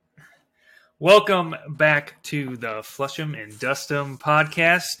Welcome back to the Flush'em and Dust'em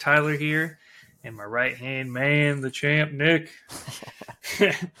podcast. Tyler here, and my right-hand man, the champ, Nick.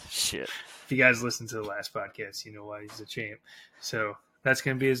 Shit. If you guys listened to the last podcast, you know why he's the champ. So that's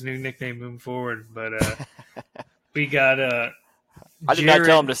going to be his new nickname moving forward. But we got I did not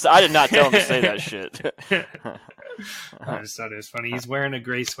tell him to say that shit. I just thought it was funny. He's wearing a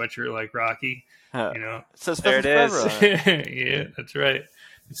gray sweatshirt like Rocky. You know, it says there it is. Yeah, that's right.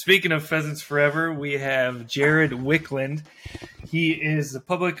 Speaking of Pheasants Forever, we have Jared Wickland. He is the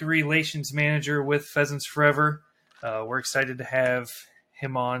public relations manager with Pheasants Forever. We're excited to have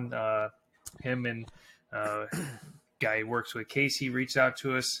him on. Him and guy who works with Casey reached out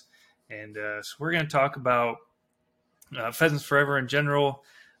to us, and so we're going to talk about Pheasants Forever in general.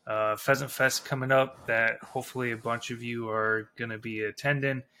 Pheasant Fest coming up that hopefully a bunch of you are going to be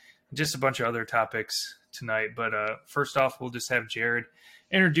attending. Just a bunch of other topics tonight, but first off, we'll just have Jared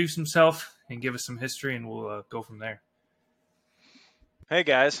introduce himself and give us some history, and we'll go from there. Hey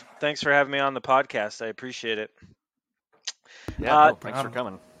guys, thanks for having me on the podcast. I appreciate it. Yeah, thanks for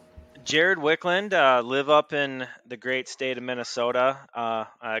coming. Jared Wickland, live up in the great state of Minnesota.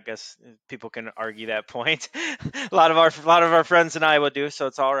 I guess people can argue that point. a lot of our friends in Iowa do, so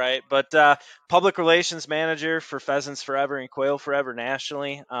it's all right. But public relations manager for Pheasants Forever and Quail Forever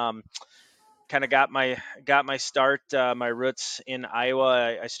nationally. Kind of got my start, my roots in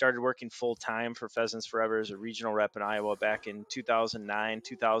Iowa. I started working full time for Pheasants Forever as a regional rep in Iowa back in 2009,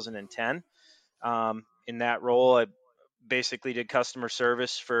 2010. In that role, I basically did customer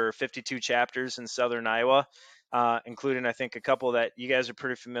service for 52 chapters in Southern Iowa, including I think a couple that you guys are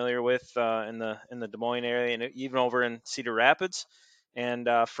pretty familiar with in the Des Moines area and even over in Cedar Rapids. And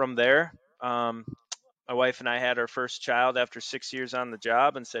from there, my wife and I had our first child after 6 years on the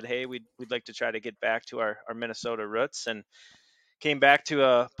job and said, hey, we'd like to try to get back to our Minnesota roots, and came back to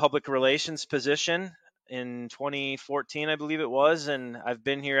a public relations position in 2014, I believe it was. And I've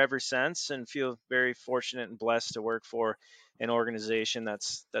been here ever since and feel very fortunate and blessed to work for an organization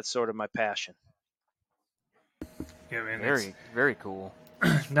that's sort of my passion. Yeah, man, very, very cool.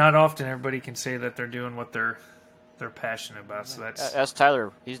 Not often everybody can say that they're doing what they're passionate about. So that's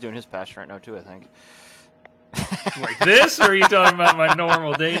Tyler. He's doing his passion right now too, I think. Like this, or are you talking about my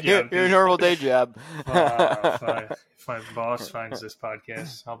normal day job? Your normal day job. If my boss finds this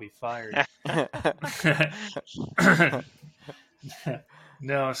podcast, I'll be fired.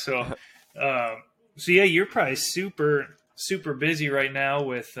 No, so yeah, you're probably super busy right now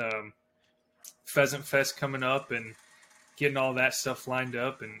with Pheasant Fest coming up and getting all that stuff lined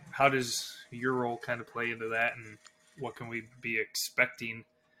up. And how does your role kind of play into that? And what can we be expecting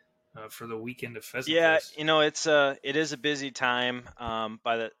for the weekend of Pheasant Fest? Yeah, it is a busy time. I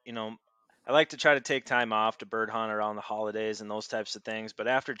like to try to take time off to bird hunt around the holidays and those types of things. But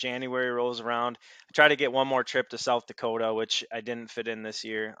after January rolls around, I try to get one more trip to South Dakota, which I didn't fit in this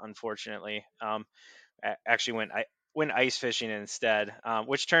year, unfortunately. I actually went ice fishing instead,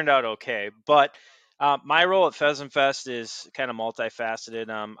 which turned out okay. But my role at Pheasant Fest is kind of multifaceted.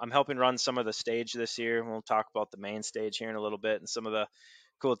 I'm helping run some of the stage this year. We'll talk about the main stage here in a little bit and some of the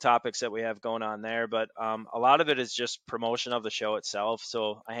cool topics that we have going on there, but a lot of it is just promotion of the show itself.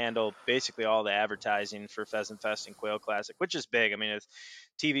 So I handle basically all the advertising for Pheasant Fest and Quail Classic, which is big. I mean, it's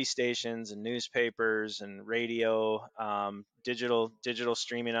TV stations and newspapers and radio, digital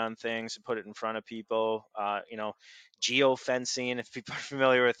streaming on things to put it in front of people. Geofencing, if people are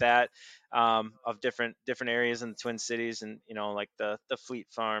familiar with that, of different areas in the Twin Cities, and like the Fleet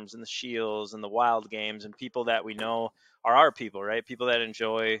Farms and the Shields and the Wild Games, and people that we know are our people, right? People that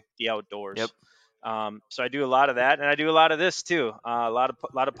enjoy the outdoors. Yep. So I do a lot of that, and I do a lot of this too. A lot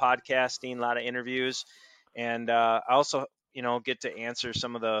of podcasting, a lot of interviews, and I also get to answer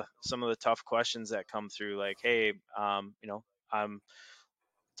some of the tough questions that come through. Like, hey,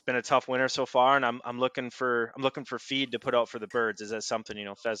 it's been a tough winter so far, and I'm looking for feed to put out for the birds. Is that something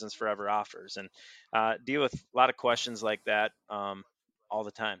Pheasants Forever offers? And deal with a lot of questions like that all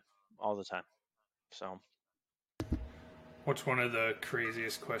the time. So. What's one of the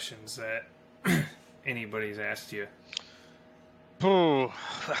craziest questions that anybody's asked you? Ooh,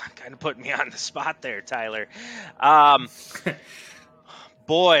 kind of put me on the spot there, Tyler.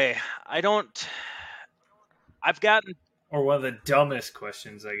 Boy, I've gotten... Or one of the dumbest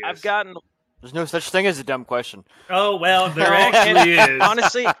questions, I guess. There's no such thing as a dumb question. Oh, well, there actually is.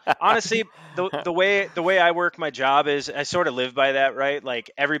 Honestly, the way I work my job is I sort of live by that, right?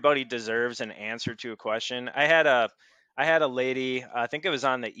 Like, everybody deserves an answer to a question. I had a I had a lady, I think it was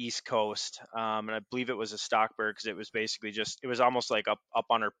on the East Coast, and I believe it was a Stockburg because it was basically it was almost like up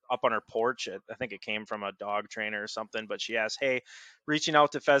on her porch. I think it came from a dog trainer or something. But she asked, "Hey, reaching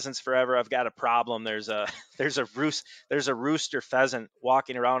out to Pheasants Forever, I've got a problem. There's a there's a rooster pheasant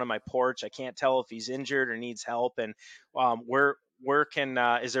walking around on my porch. I can't tell if he's injured or needs help, and where can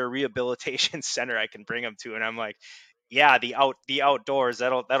is there a rehabilitation center I can bring him to?" And I'm like, "Yeah, the outdoors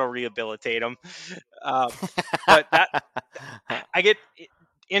that'll rehabilitate him." Uh, but that I get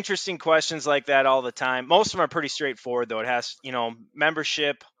interesting questions like that all the time. Most of them are pretty straightforward, though. It has,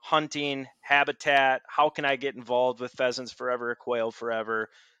 membership, hunting, habitat. How can I get involved with Pheasants Forever, Quail Forever?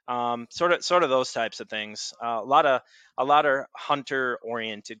 Sort of those types of things. A lot of hunter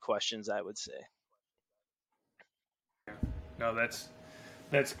oriented questions, I would say. No,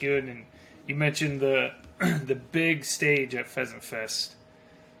 that's good. And you mentioned the the big stage at Pheasant Fest.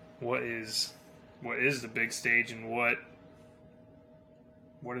 What is the big stage, and what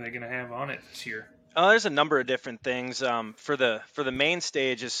are they going to have on it this year? There's a number of different things. For the main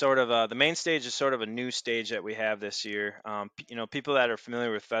stage is sort of a new stage that we have this year. People that are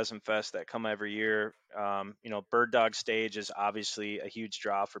familiar with Pheasant Fest that come every year. Bird Dog Stage is obviously a huge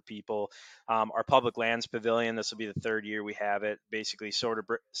draw for people. Our Public Lands Pavilion, this will be the third year we have it. Basically, sort of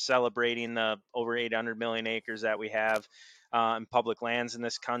celebrating the over 800 million acres that we have and public lands in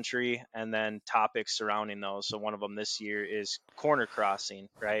this country, and then topics surrounding those. So one of them this year is corner crossing,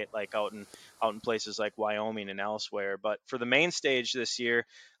 right? Like out in places like Wyoming and elsewhere. But for the main stage this year,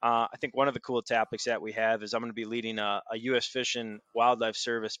 I think one of the cool topics that we have is I'm going to be leading a U.S. Fish and Wildlife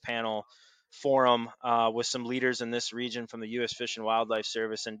Service panel forum with some leaders in this region from the U.S. Fish and Wildlife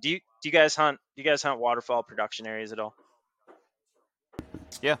Service. And do you guys hunt? Do you guys hunt waterfowl production areas at all?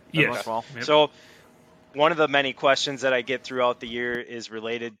 Yeah, Yes. well. Yep. So one of the many questions that I get throughout the year is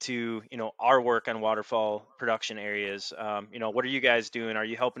related to, our work on waterfall production areas. What are you guys doing? Are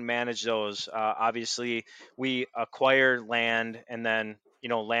you helping manage those? Obviously, we acquire land, and then,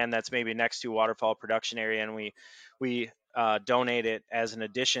 land that's maybe next to a waterfall production area, and we donate it as an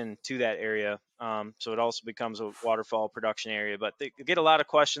addition to that area. So it also becomes a waterfall production area. But they get a lot of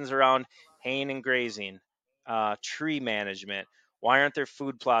questions around haying and grazing, tree management. Why aren't there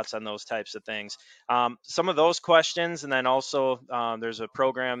food plots on those types of things? Some of those questions, and then also there's a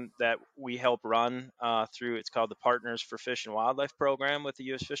program that we help run through. It's called the Partners for Fish and Wildlife program with the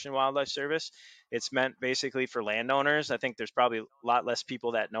U.S. Fish and Wildlife Service. It's meant basically for landowners. I think there's probably a lot less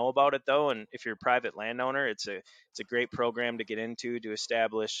people that know about it though. And if you're a private landowner, it's a great program to get into to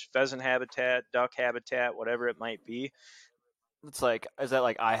establish pheasant habitat, duck habitat, whatever it might be. Is that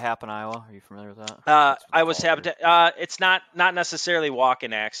like IHAP in Iowa? Are you familiar with that? I was habitat. It's not necessarily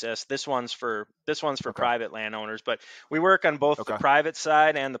walk-in access. This one's for Okay. private landowners, but we work on both the Okay. private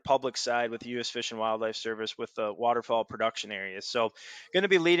side and the public side with the U.S. Fish and Wildlife Service with the waterfowl production areas. So, going to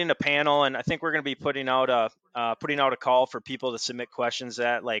be leading a panel, and I think we're going to be putting out a call for people to submit questions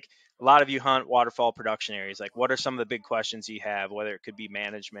that, like, a lot of you hunt waterfowl production areas. Like, what are some of the big questions you have? Whether it could be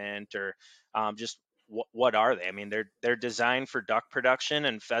management or just what are they? I mean, they're designed for duck production,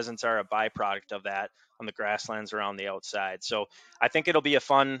 and pheasants are a byproduct of that on the grasslands around the outside. So I think it'll be a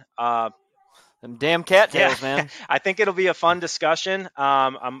fun, Them damn cattails, yeah, man. I think it'll be a fun discussion.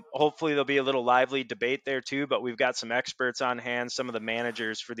 Hopefully there'll be a little lively debate there too. But we've got some experts on hand, some of the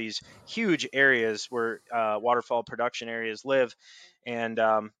managers for these huge areas where waterfowl production areas live, and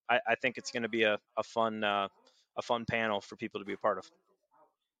I think it's going to be a fun panel for people to be a part of.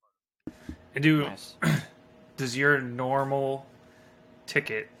 And Nice. does your normal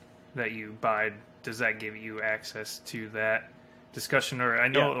ticket that you buy, does that give you access to that discussion? Or I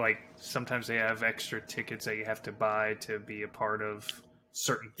know Yeah. like sometimes they have extra tickets that you have to buy to be a part of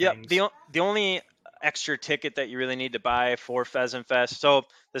certain Yep. things. The only extra ticket that you really need to buy for Pheasant Fest. So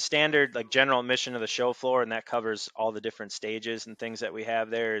the standard like general admission of the show floor, and that covers all the different stages and things that we have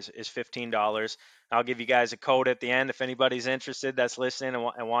there is $15. I'll give you guys a code at the end if anybody's interested that's listening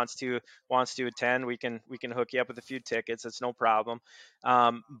and wants to attend. We can hook you up with a few tickets. It's no problem.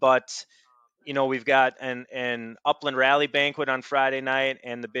 But we've got an Upland Rally banquet on Friday night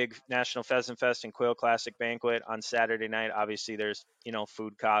and the big National Pheasant Fest and Quail Classic banquet on Saturday night. Obviously, there's,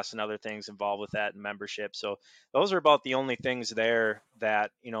 food costs and other things involved with that and membership. So those are about the only things there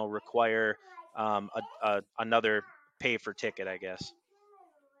that, require another pay for ticket, I guess.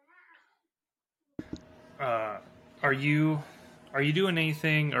 Uh, are you doing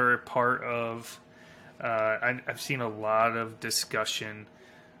anything or a part of? I've seen a lot of discussion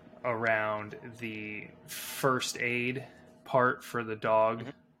around the first aid part for the dog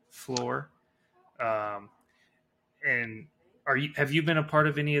Mhm. floor. And have you been a part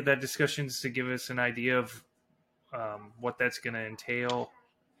of any of that discussions to give us an idea of what that's going to entail?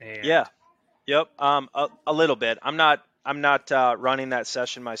 And Yeah. Yep. A little bit. I'm not running that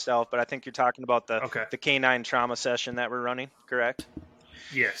session myself, but I think you're talking about okay, the canine trauma session that we're running, correct?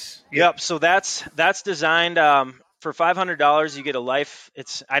 yes, Yep. So that's designed for $500. You get a life.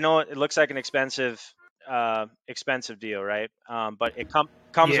 I know it looks like an expensive deal, right? But it comes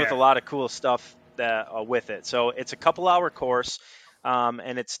with yeah. a lot of cool stuff that with it. So it's a couple-hour course,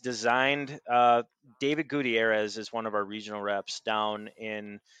 and it's designed. David Gutierrez is one of our regional reps down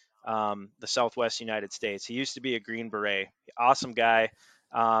in the Southwest United States. He used to be a Green Beret. Awesome guy.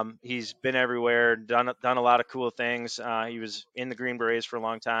 He's been everywhere, done a lot of cool things. He was in the Green Berets for a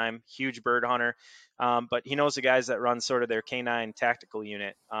long time, huge bird hunter. But he knows the guys that run sort of their canine tactical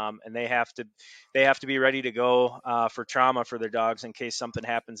unit, and they have to be ready to go for trauma for their dogs in case something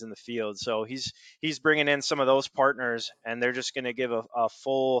happens in the field. So he's bringing in some of those partners, and they're just going to give a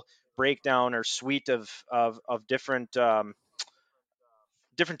full breakdown or suite of different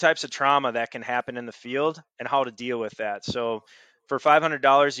different types of trauma that can happen in the field and how to deal with that. So for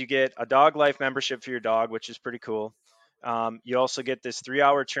 $500, you get a dog life membership for your dog, which is pretty cool. You also get this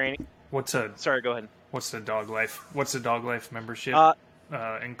 3-hour training. Sorry, go ahead. What's the dog life? What's the dog life membership?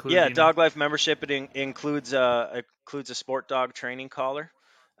 Including? Yeah, dog life membership. It includes a sport dog training collar.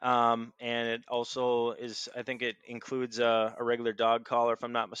 And it also I think it includes a regular dog collar, if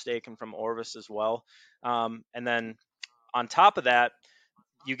I'm not mistaken, from Orvis as well. And then on top of that,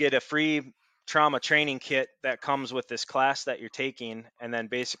 you get a free trauma training kit that comes with this class that you're taking, and then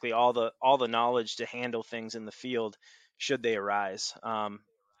basically all the knowledge to handle things in the field should they arise.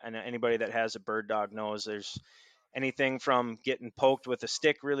 And anybody that has a bird dog knows there's anything from getting poked with a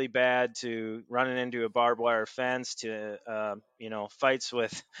stick really bad to running into a barbed wire fence to fights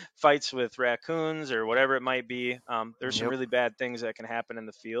with raccoons or whatever it might be. There's some really bad things that can happen in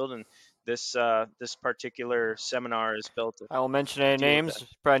the field, and this particular seminar is built to I won't mention any names.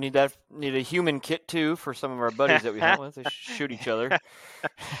 Probably need a human kit too for some of our buddies that we hunt with. They shoot each other.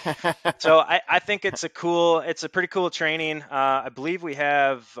 So I think it's a pretty cool training. I believe we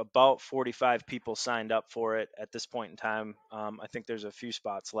have about 45 people signed up for it at this point in time. I think there's a few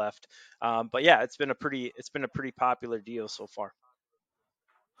spots left. But yeah, it's been a pretty popular deal so far.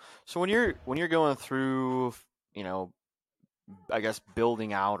 So when you're going through, I guess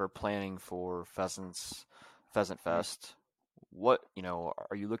building out or planning for Pheasant Fest, what,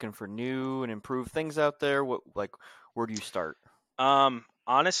 are you looking for new and improved things out there? Where do you start?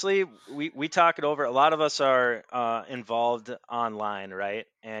 Honestly, we talk it over. A lot of us are involved online, right?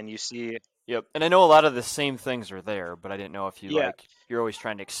 And you see. Yep. And I know a lot of the same things are there, but I didn't know if you're always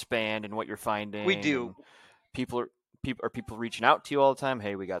trying to expand in what you're finding. We do. People reaching out to you all the time?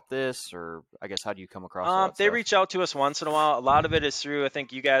 Hey, we got this, or I guess how do you come across? They reach out to us once in a while. A lot of it is through. I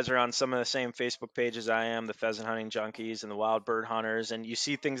think you guys are on some of the same Facebook pages I am, the Pheasant Hunting Junkies and the Wild Bird Hunters, and you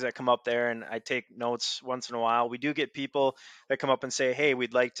see things that come up there, and I take notes once in a while. We do get people that come up and say, "Hey,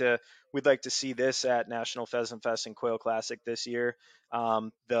 we'd like to see this at National Pheasant Fest and Quail Classic this year."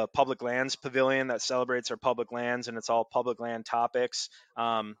 The Public Lands Pavilion that celebrates our public lands, and it's all public land topics.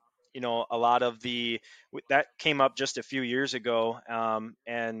 A lot of that came up just a few years ago,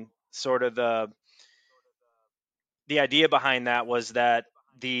 and sort of the idea behind that was that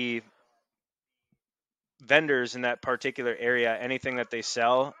the vendors in that particular area, anything that they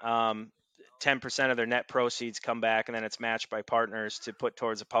sell, 10% of their net proceeds come back, and then it's matched by partners to put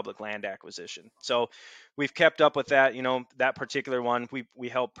towards a public land acquisition. So we've kept up with that. That particular one, we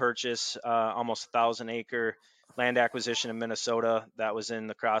helped purchase almost 1,000-acre land acquisition in Minnesota that was in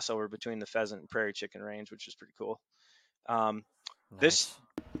the crossover between the pheasant and prairie chicken range, which was pretty cool. Nice. This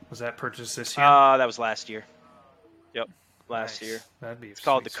was that purchased this year? That was last year. Yep, last year. It's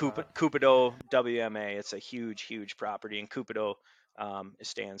called the Cupido WMA. It's a huge property, and Cupido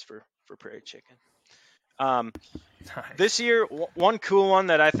stands for prairie chicken. Nice. This year, one cool one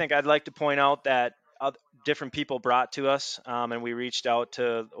that I think I'd like to point out that different people brought to us, and we reached out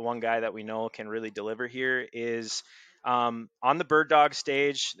to one guy that we know can really deliver here, is on the bird dog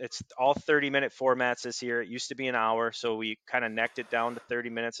stage. It's all 30-minute formats this year. It used to be an hour, so we kind of necked it down to 30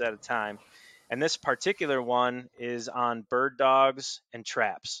 minutes at a time. And this particular one is on bird dogs and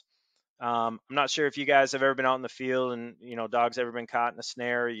traps. I'm not sure if you guys have ever been out in the field and, dogs ever been caught in a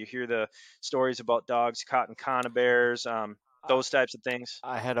snare. You hear the stories about dogs caught in conibears, those types of things.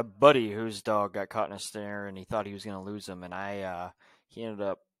 I had a buddy whose dog got caught in a snare, and he thought he was going to lose him. And he ended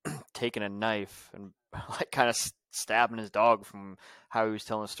up taking a knife and kind of stabbing his dog from how he was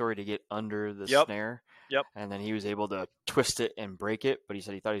telling the story to get under the snare. Yep. And then he was able to twist it and break it, but he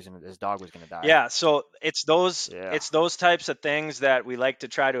said he thought his dog was going to die. Yeah. So it's those types of things that we like to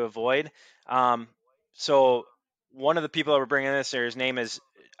try to avoid. So one of the people that were bringing this here, his name is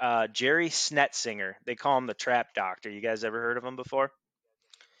Jerry Snetzinger. They call him the Trap Doctor. You guys ever heard of him before?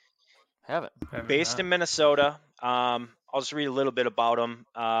 Haven't. Based in Minnesota. I'll just read a little bit about him.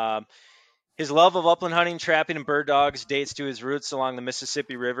 His love of upland hunting, trapping, and bird dogs dates to his roots along the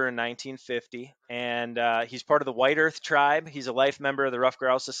Mississippi River in 1950. And he's part of the White Earth Tribe. He's a life member of the Rough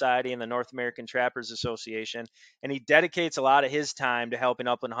Grouse Society and the North American Trappers Association. And he dedicates a lot of his time to helping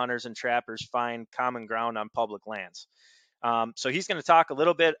upland hunters and trappers find common ground on public lands. So he's going to talk a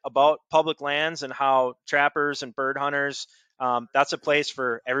little bit about public lands and how trappers and bird hunters, that's a place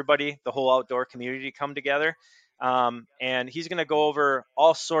for everybody, the whole outdoor community, to come together. And he's going to go over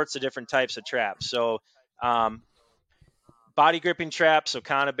all sorts of different types of traps. So body gripping traps, so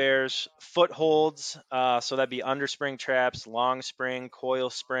conibears, footholds, so that'd be underspring traps, long spring, coil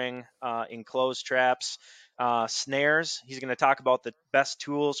spring, enclosed traps, snares. He's going to talk about the best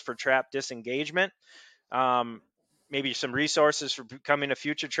tools for trap disengagement. Maybe some resources for becoming a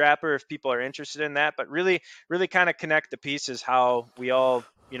future trapper if people are interested in that, but really kind of connect the pieces, how we all,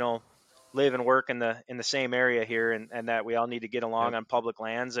 live and work in the same area here, and that we all need to get along on public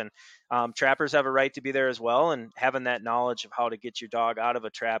lands, and trappers have a right to be there as well, and having that knowledge of how to get your dog out of a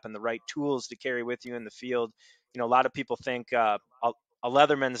trap and the right tools to carry with you in the field. A lot of people think a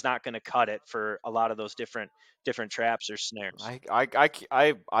Leatherman's not going to cut it for a lot of those different traps or snares.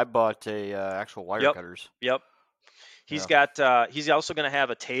 I bought a actual wire cutters. Yep. He's got. He's also going to have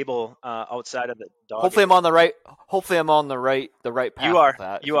a table outside of the dog. Hopefully, I'm on the right. Hopefully, I'm on the right path. You are. With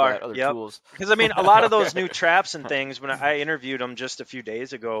that, you are. Other yep. tools. Because a lot of those new traps and things. When I interviewed him just a few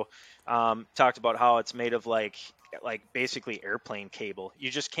days ago, talked about how it's made of like basically airplane cable.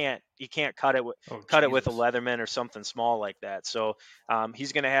 You just can't. You can't cut it with it with a Leatherman or something small like that. So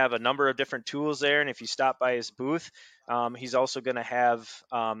he's going to have a number of different tools there, and if you stop by his booth, he's also going to have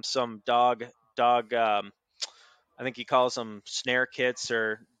some dog. I think he calls them snare kits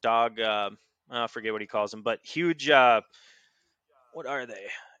or dog. I forget what he calls them, but huge. What are they?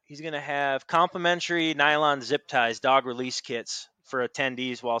 He's going to have complimentary nylon zip ties, dog release kits for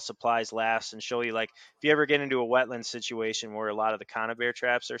attendees while supplies last, and show you, like, if you ever get into a wetland situation where a lot of the conibear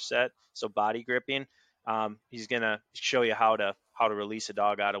traps are set, so body gripping, he's going to show you how to release a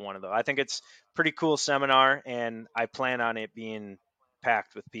dog out of one of those. I think it's a pretty cool seminar, and I plan on it being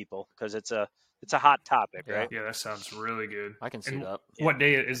packed with people because it's a hot topic, right? Yeah, that sounds really good. I can see that. What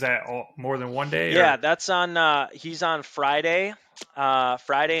day is that? More than one day? Yeah, that's on. He's on Friday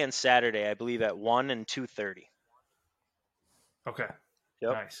and Saturday, I believe, at 1 and 2:30. Okay.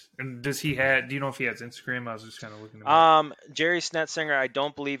 Yep. Nice. And does he have? Do you know if he has Instagram? I was just kind of looking. Jerry Snetzinger, I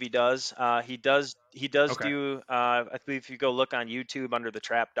don't believe he does. He does Okay. do. I believe if you go look on YouTube under the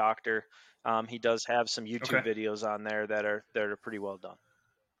Trap Doctor, he does have some YouTube videos on there that are pretty well done.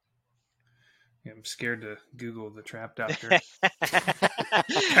 Yeah, I'm scared to Google the Trap Doctor.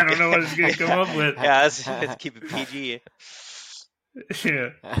 I don't know what it's going to come up with. Yeah, let's keep it PG. Yeah.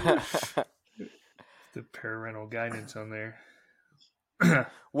 The parental guidance on there.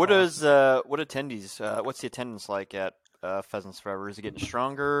 What attendees? What's the attendance like at Pheasants Forever? Is it getting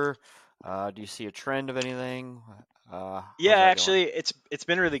stronger? Do you see a trend of anything? Yeah, actually, it's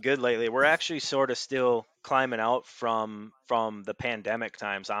been really good lately. We're actually sort of still climbing out from the pandemic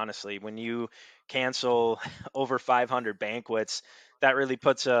times. Honestly, when you cancel over 500 banquets, that really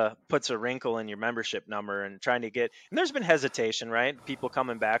puts a wrinkle in your membership number, and trying to get. And there's been hesitation, right? People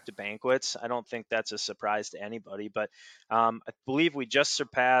coming back to banquets. I don't think that's a surprise to anybody, but I believe we just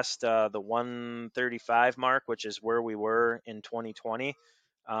surpassed the 135 mark, which is where we were in 2020.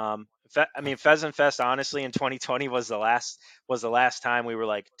 Pheasant Fest, honestly, in 2020 was the last time we were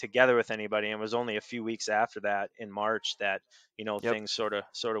like together with anybody, and it was only a few weeks after that in March that things sort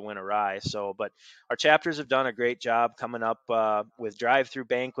of went awry. So, but our chapters have done a great job coming up with drive-through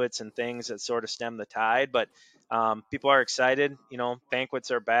banquets and things that sort of stem the tide. But people are excited.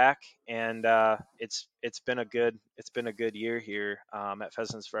 Banquets are back, and it's been a good year here at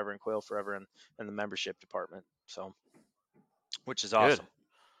Pheasants Forever and Quail Forever and the membership department. So, which is awesome. Good.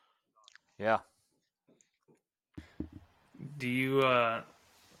 Yeah. Do you?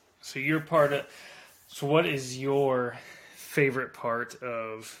 So you're part of. So what is your favorite part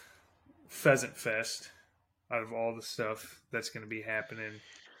of Pheasant Fest out of all the stuff that's going to be happening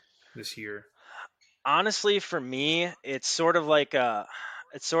this year? Honestly, for me, it's sort of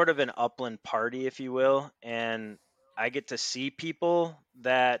an upland party, if you will, and I get to see people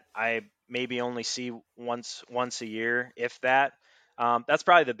that I maybe only see once a year, if that. That's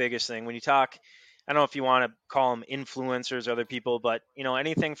probably the biggest thing when you talk. I don't know if you want to call them influencers or other people, but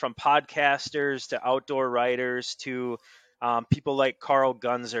anything from podcasters to outdoor writers to People like Carl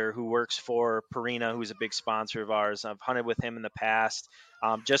Gunzer, who works for Purina, who's a big sponsor of ours. I've hunted with him in the past.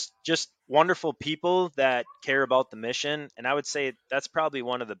 Just wonderful people that care about the mission, and I would say that's probably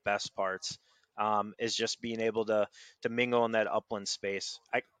one of the best parts. Is just being able to mingle in that upland space.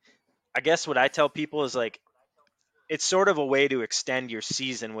 I guess what I tell people is like it's sort of a way to extend your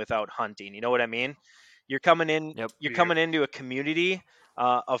season without hunting. You know what I mean? You're coming in, Yep. you're Yeah. coming into a community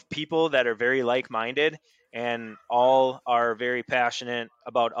of people that are very like-minded and all are very passionate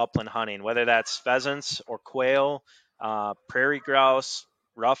about upland hunting, whether that's pheasants or quail, prairie grouse,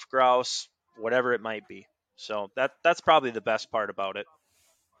 rough grouse, whatever it might be. So that's probably the best part about it.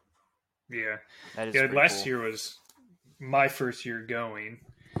 Yeah. That is Yeah. pretty Last cool. year was my first year going,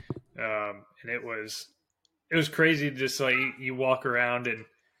 and it was crazy. Just like you walk around, and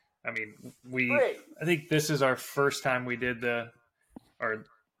I mean, I think this is our first time we did or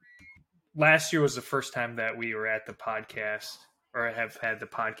last year was the first time that we were at the podcast or have had the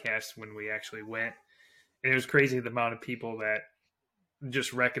podcast when we actually went. And it was crazy the amount of people that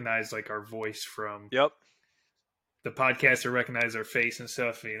just recognized like our voice from Yep. the podcast or recognize our face and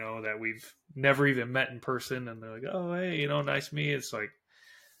stuff, that we've never even met in person. And they're like, oh, hey, nice to meet you. It's like,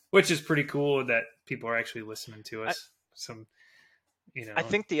 which is pretty cool that people are actually listening to us. I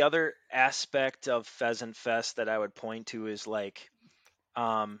think the other aspect of Pheasant Fest that I would point to is like,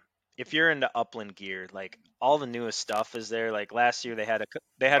 if you're into upland gear, like all the newest stuff is there. Like last year, they had a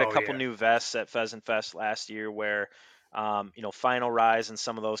Oh, couple yeah. new vests at Pheasant Fest last year, where Final Rise and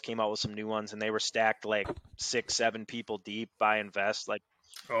some of those came out with some new ones, and they were stacked like 6, 7 people deep buying vests. Like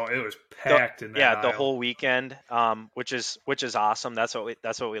Oh, it was the packed in that yeah, the aisle. whole weekend, which is awesome. That's what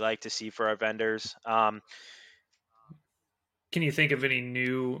we like to see for our vendors. Can you think of any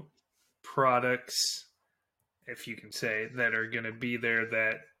new products, if you can say, that are going to be there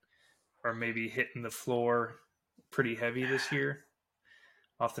that are maybe hitting the floor pretty heavy this year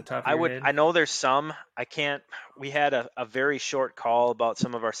off the top of your head? I know there's some. I can't. We had a very short call about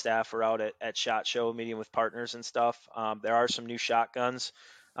some of our staff were out at SHOT Show meeting with partners and stuff. There are some new shotguns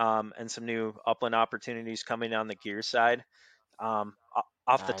and some new upland opportunities coming on the gear side.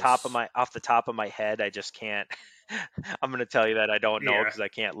 Off the top of Nice. my head, I just can't. I'm going to tell you that I don't know Yeah. because I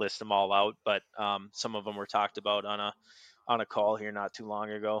can't list them all out. But some of them were talked about on a call here not too long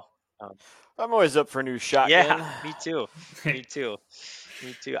ago. I'm always up for a new shotgun. Yeah, me too. Me too.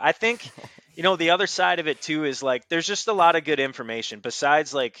 Me too. I think, the other side of it too is like there's just a lot of good information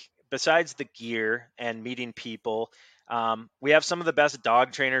besides the gear and meeting people. We have some of the best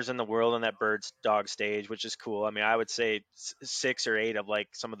dog trainers in the world on that Birds dog stage, which is cool. I mean, I would say 6 or 8 of like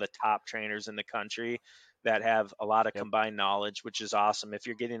some of the top trainers in the country that have a lot of Yep. combined knowledge, which is awesome. If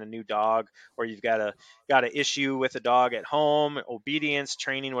you're getting a new dog or you've got an issue with a dog at home, obedience,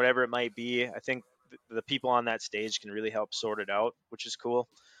 training, whatever it might be, I think the people on that stage can really help sort it out, which is cool.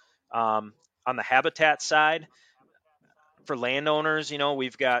 On the habitat side, for landowners,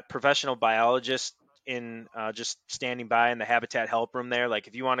 we've got professional biologists in just standing by in the habitat help room there. Like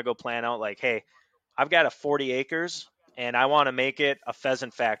if you want to go plan out, like, hey, I've got a 40 acres and I want to make it a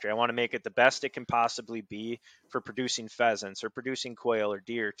pheasant factory. I want to make it the best it can possibly be for producing pheasants or producing quail or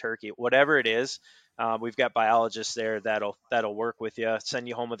deer, turkey, whatever it is. We've got biologists there that'll work with you, send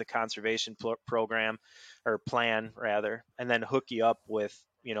you home with a conservation program or plan rather, and then hook you up with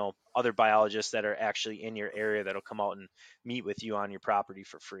other biologists that are actually in your area that'll come out and meet with you on your property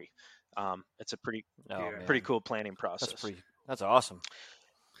for free. It's a pretty Oh, Yeah. man. pretty cool planning process. That's awesome.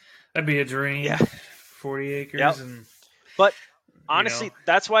 That'd be a dream. Yeah. 40 acres. Yep. And But honestly,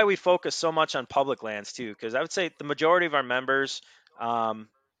 that's why we focus so much on public lands too, because I would say the majority of our members,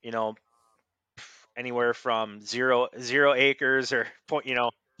 you know, anywhere from zero acres or point,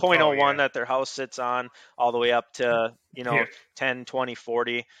 0.01 that their house sits on, all the way up to Yeah. 10, 20,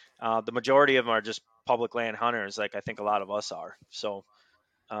 40. The majority of them are just public land hunters, like I think a lot of us are. So,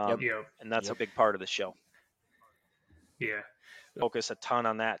 Yep. Yep. and that's Yep. a big part of the show. Yeah. Focus a ton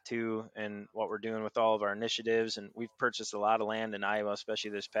on that too, and what we're doing with all of our initiatives. And we've purchased a lot of land in Iowa,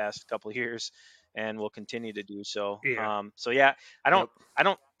 especially this past couple of years, and we'll continue to do so. Yeah. So yeah, I don't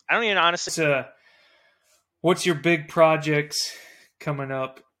even honestly. What's your big projects coming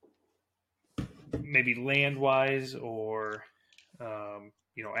up? Maybe land wise, or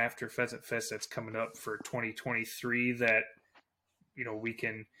after Pheasant Fest that's coming up for 2023 that we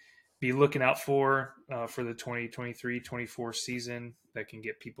can be looking out for the 2023-24 season that can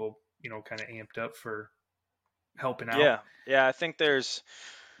get people kind of amped up for helping out. Yeah, I think there's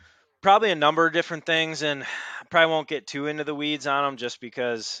probably a number of different things, and I probably won't get too into the weeds on them just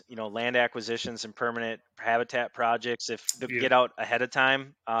because land acquisitions and permanent habitat projects, if they get out ahead of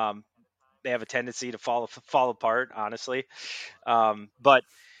time, they have a tendency to fall apart, honestly. But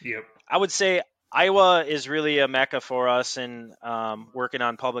Yep. I would say Iowa is really a mecca for us in working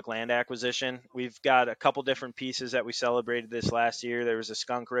on public land acquisition. We've got a couple different pieces that we celebrated this last year. There was a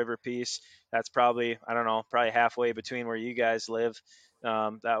Skunk River piece that's probably, I don't know, probably halfway between where you guys live.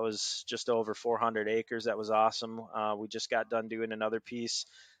 That was just over 400 acres. That was awesome. We just got done doing another piece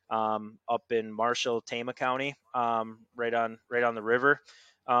up in Marshall, Tama County, right on the river.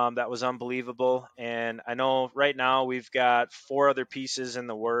 That was unbelievable. And I know right now we've got 4 other pieces in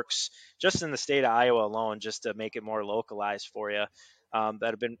the works, just in the state of Iowa alone, just to make it more localized for you. That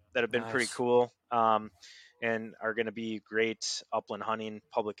have been pretty Nice. cool. And are going to be great upland hunting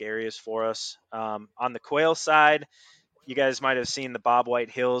public areas for us. On the quail side, you guys might have seen the Bob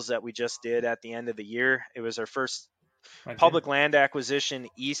White Hills that we just did at the end of the year. It was our first I did. public land acquisition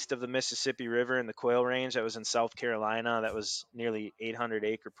east of the Mississippi River in the Quail Range. That was in South Carolina. That was nearly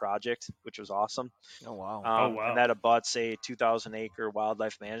 800-acre project, which was awesome. Oh wow. Oh And wow. that abuts a 2,000-acre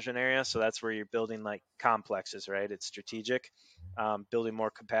wildlife management area. So that's where you're building like complexes, right? It's strategic, building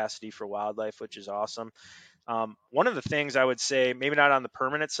more capacity for wildlife, which is awesome. One of the things I would say, maybe not on the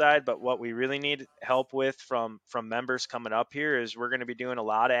permanent side, but what we really need help with from members coming up here is we're going to be doing a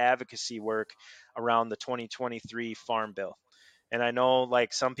lot of advocacy work around the 2023 Farm Bill. And I know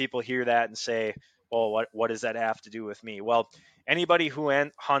like some people hear that and say, "Well, what does that have to do with me?" Well, anybody who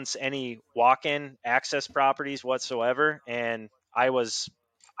hunts any walk-in access properties whatsoever, and I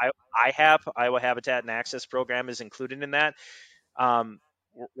have Iowa Habitat and Access Program is included in that. um,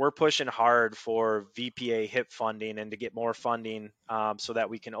 we're pushing hard for VPA HIP funding and to get more funding so that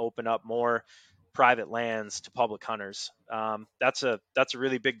we can open up more private lands to public hunters. That's a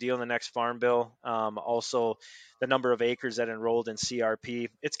really big deal in the next farm bill. Also, the number of acres that enrolled in CRP,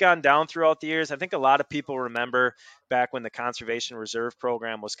 it's gone down throughout the years. I think a lot of people remember back when the Conservation Reserve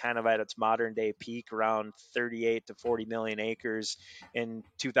Program was kind of at its modern day peak, around 38 to 40 million acres in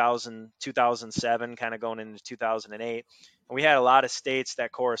 2007, kind of going into 2008. And we had a lot of states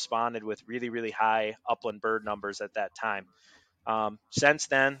that corresponded with really, really high upland bird numbers at that time. Since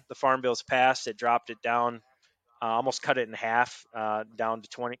then, the Farm Bill's passed. It dropped it down, almost cut it in half, down to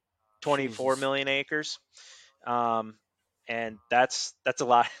 24 Jesus. million acres. Um, and that's a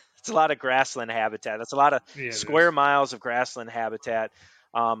lot. It's a lot of grassland habitat. That's a lot of Yeah, it square is. miles of grassland habitat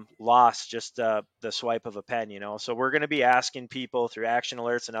lost just the swipe of a pen. So we're going to be asking people through action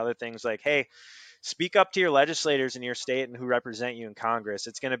alerts and other things like, hey, speak up to your legislators in your state and who represent you in Congress.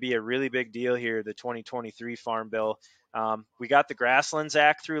 It's going to be a really big deal here, the 2023 Farm Bill. We got the Grasslands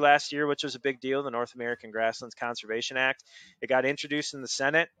Act through last year, which was a big deal, the North American Grasslands Conservation Act. It got introduced in the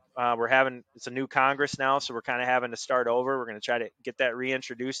Senate. It's a new Congress now, so we're kind of having to start over. We're going to try to get that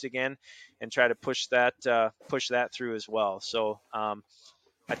reintroduced again and try to push that through as well. So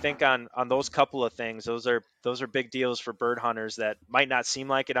I think on those couple of things, those are big deals for bird hunters that might not seem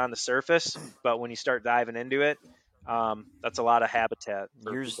like it on the surface, but when you start diving into it, that's a lot of habitat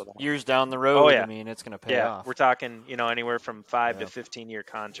for Years people. years down the Oh road, I yeah, mean, it's going to pay yeah, off. we're talking anywhere from 5 to Yep. 15-year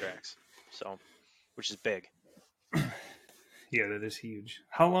contracts, so which is big. Yeah, that is huge.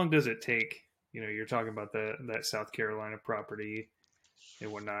 How long does it take? You're talking about that South Carolina property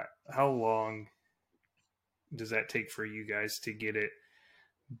and whatnot. How long does that take for you guys to get it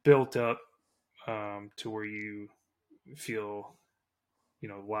built up to where you feel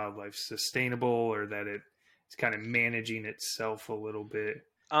wildlife sustainable, or that it's kind of managing itself a little bit?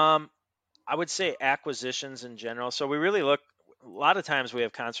 Um, I would say acquisitions in general. So we really look. A lot of times we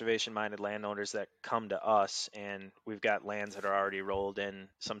have conservation-minded landowners that come to us, and we've got lands that are already rolled in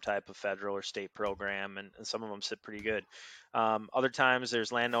some type of federal or state program, and some of them sit pretty good. Other times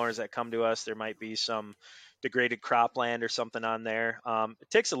there's landowners that come to us. There might be some degraded cropland or something on there.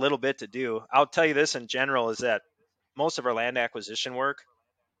 It takes a little bit to do. I'll tell you this in general is that most of our land acquisition work,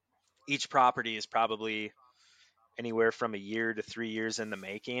 each property is probably anywhere from a year to 3 years in the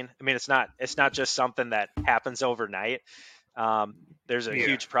making. I mean, it's not just something that happens overnight. There's a Yeah.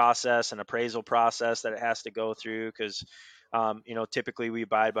 huge process, an appraisal process that it has to go through because typically we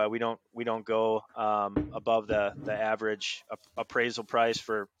don't go above the average appraisal price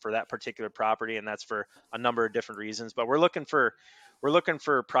for that particular property, and that's for a number of different reasons. But we're looking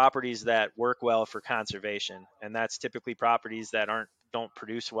for properties that work well for conservation, and that's typically properties that don't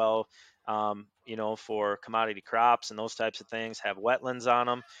produce well, for commodity crops and those types of things, have wetlands on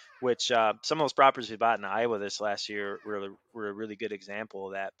them, which some of those properties we bought in Iowa this last year were a really good example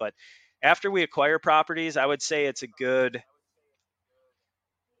of that. But after we acquire properties, I would say it's a good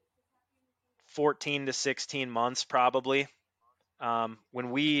 14 to 16 months probably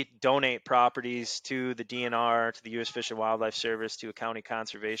when we donate properties to the DNR, to the U.S. Fish and Wildlife Service, to a county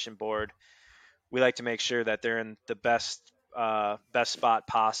conservation board, we like to make sure that they're in the best spot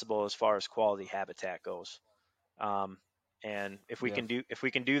possible as far as quality habitat goes. Um, and Yeah. if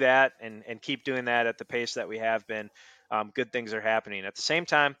we can do that and keep doing that at the pace that we have been, good things are happening. At the same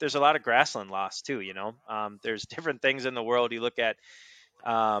time, there's a lot of grassland loss too. There's different things in the world. You look at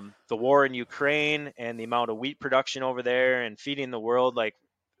the war in Ukraine and the amount of wheat production over there and feeding the world. Like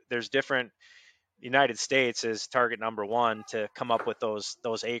there's different. United States is target number one to come up with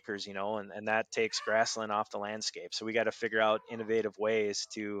those acres, and that takes grassland off the landscape. So we got to figure out innovative ways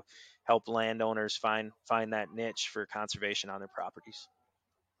to help landowners find that niche for conservation on their properties.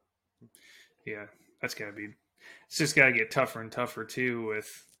 Yeah, that's gotta be. It's just gotta get tougher and tougher too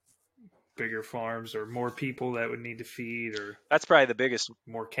with bigger farms or more people that would need to feed or That's probably the biggest.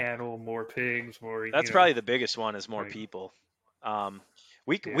 more cattle, more pigs, more. That's probably the biggest one is more Right. people. Um,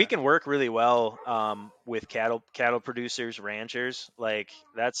 we Yeah. can work really well with cattle producers, ranchers. Like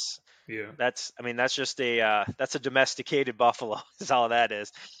Yeah. that's just that's a domesticated buffalo is all that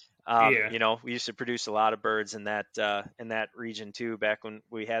is. Yeah. We used to produce a lot of birds in that region too back when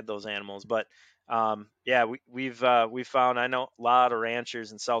we had those animals. But yeah, we've found, I know a lot of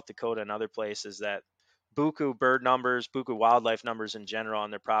ranchers in South Dakota and other places that buku bird numbers, buku wildlife numbers in general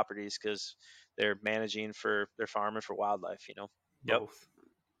on their properties because they're managing for their farming for wildlife. Yep. Both.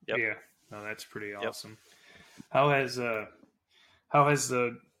 Yep. Yeah. No, that's pretty Yep. awesome. How has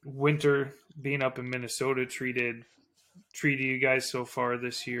the winter being up in Minnesota treated you guys so far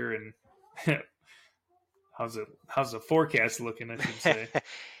this year, and how's the forecast looking, I should say?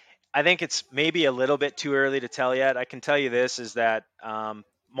 I think it's maybe a little bit too early to tell yet. I can tell you this is that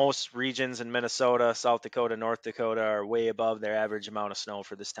most regions in Minnesota, South Dakota, North Dakota are way above their average amount of snow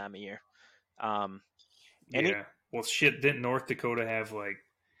for this time of year. Um, any Yeah. Well, shit, didn't North Dakota have like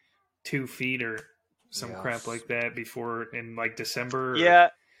 2 feet or some crap Yes. like that before in like December or yeah,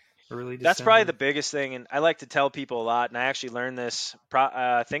 early that's probably the December? biggest thing, and I like to tell people a lot. And I actually learned this.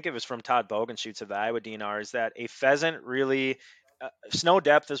 I think it was from Todd Bogenschutz of the Iowa DNR. Is that a pheasant really? Snow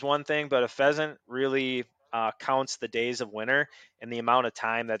depth is one thing, but a pheasant really counts the days of winter and the amount of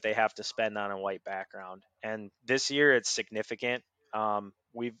time that they have to spend on a white background. And this year, it's significant.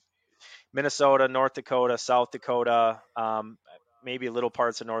 We've Minnesota, North Dakota, South Dakota, maybe little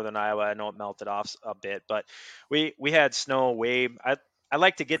parts of northern Iowa. I know it melted off a bit, but we had snow way. I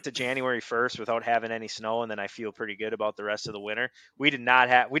like to get to January 1st without having any snow, and then I feel pretty good about the rest of the winter. We did not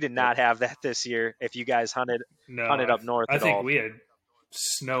Yep. have that this year. If you guys No, hunted up north I at think all, we had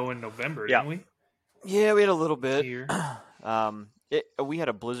snow in November, yeah, didn't we? Yeah, we had a little bit. Here, We had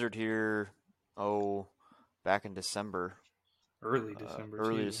a blizzard here. Oh, back in December, early December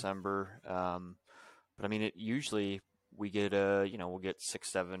early too. December. But I mean, it usually we get we'll get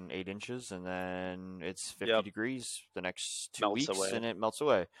 6, 7, 8 inches, and then it's 50 yep, degrees the next 2 weeks, melts away. and it melts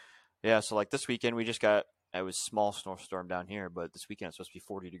away. Yeah, so like this weekend we just got it was small snowstorm down here, but this weekend it's supposed to be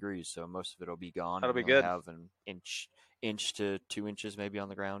 40 degrees, so most of it will be gone, That'll and be we only good. have an inch to 2 inches maybe on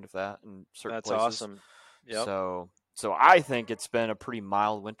the ground, if that, in certain That's places. awesome. Yep. So I think it's been a pretty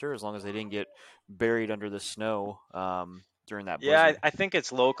mild winter as long as they didn't get buried under the snow during that Yeah, blizzard. I think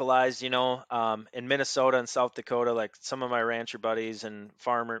it's localized. In Minnesota and South Dakota, like some of my rancher buddies and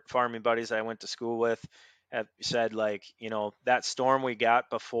farming buddies I went to school with have said, like, that storm we got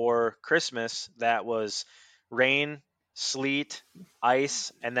before Christmas, that was rain, sleet,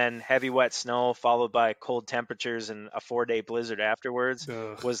 ice, and then heavy wet snow, followed by cold temperatures and a 4-day blizzard afterwards,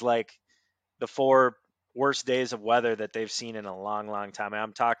 Ugh. was like the 4 worst days of weather that they've seen in a long, long time.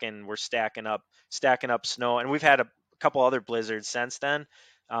 I'm talking, we're stacking up snow, and we've had a couple other blizzards since then.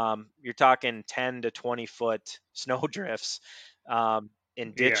 You're talking 10 to 20 foot snow drifts in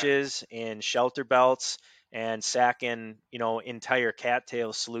Yeah, ditches, in shelter belts, and sacking, entire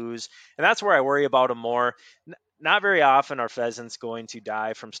cattail sloughs. And that's where I worry about them more. Not very often are pheasants going to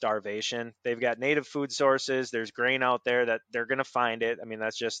die from starvation. They've got native food sources. There's grain out there that they're going to find it. I mean,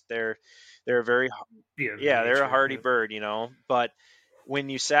 that's just they're a very yeah, the yeah, they're a nature. hardy Yep. bird, But when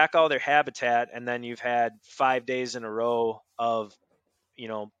you sack all their habitat and then you've had 5 days in a row of, you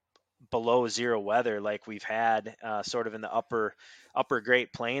know, below zero weather like we've had sort of in the upper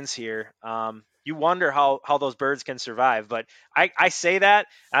Great Plains here, you wonder how those birds can survive. But I say that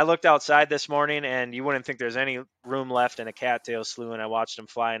I looked outside this morning and you wouldn't think there's any room left in a cattail slough, and I watched them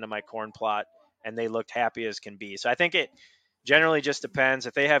fly into my corn plot and they looked happy as can be. So I think it generally just depends.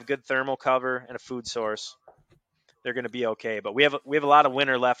 If they have good thermal cover and a food source, they're going to be okay. But we have a lot of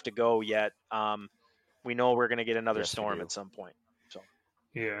winter left to go yet. We know we're going to get another Yes, we storm do. at some point. So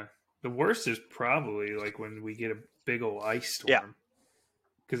Yeah. The worst is probably like when we get a big old ice Yeah. storm,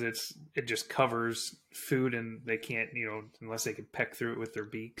 because it just covers food and they can't, unless they can peck through it with their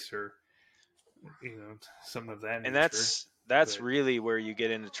beaks or something of that And nature. that's But really where you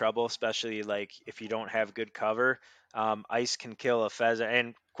get into trouble, especially like if you don't have good cover. Ice can kill a pheasant,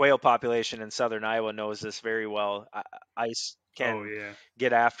 and quail population in southern Iowa knows this very well. Ice oh can yeah,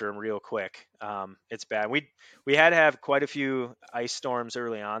 get after them real quick. It's bad. We had to have quite a few ice storms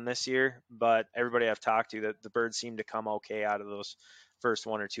early on this year, but everybody I've talked to, the birds seem to come okay out of those first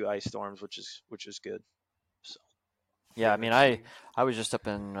one or two ice storms, which is good. So Yeah, I mean, that's huge. I was just up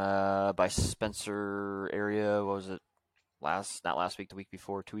in by Spencer area. What was it? Not last week, the week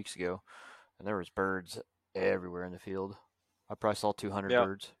before, 2 weeks ago, and there was birds everywhere in the field. I probably saw 200 yep,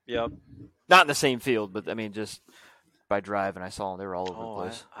 birds. yep. Not in the same field, but I mean, just by driving, I saw them. They were all over the Oh,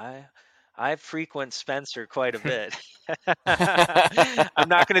 place. I frequent Spencer quite a bit. I'm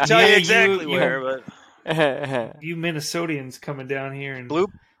not going to tell you Yeah, exactly you where, but you Minnesotians coming down here and blue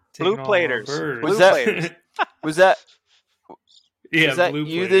taking all our platers, birds. Was blue that platers. was that Yeah, was that blue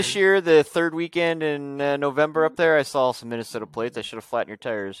you this platers. year? The third weekend in November up there, I saw some Minnesota plates. I should have flattened your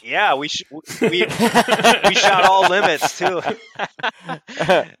tires. Yeah, we shot all limits too.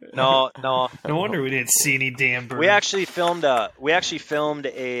 No. No wonder we didn't see any damn birds. We actually filmed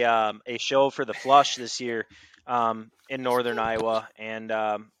a show for the Flush this year in northern Iowa, and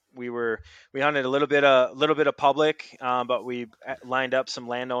we hunted a little bit of public, but we lined up some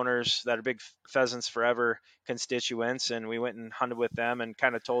landowners that are big Pheasants Forever constituents, and we went and hunted with them and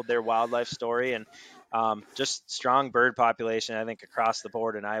kind of told their wildlife story and just strong bird population. I think across the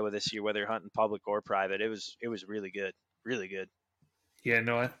board in Iowa this year, whether you're hunting public or private, it was really good, really good. Yeah,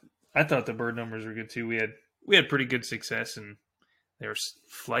 no, I thought the bird numbers were good too. We had pretty good success, and they were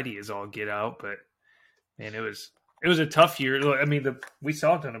flighty as all get out. But man, it was a tough year. I mean, we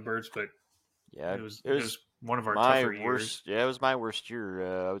saw a ton of birds, but Yeah, it was one of our my tougher years. worst. Yeah, it was my worst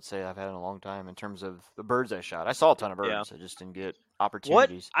year. I would say I've had in a long time in terms of the birds I shot. I saw a ton of birds. Yeah. I just didn't get What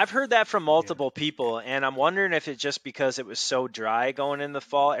opportunities. I've heard that from multiple people, and I'm wondering if it's just because it was so dry going in the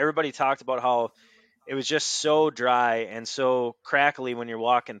fall. Everybody talked about how it was just so dry and so crackly when you're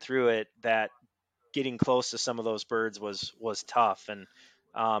walking through it that getting close to some of those birds was tough. And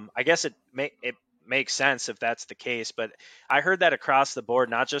I guess it makes sense if that's the case. But I heard that across the board,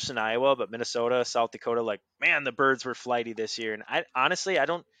 not just in Iowa, but Minnesota, South Dakota. Like, man, the birds were flighty this year. And I honestly, I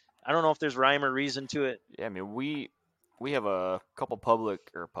don't know if there's rhyme or reason to it. Yeah, I mean we have a couple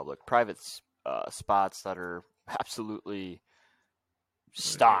private spots that are absolutely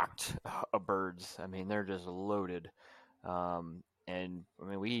stocked of birds. I mean they're just loaded. And I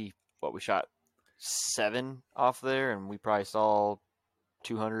mean we shot 7 off there, and we probably saw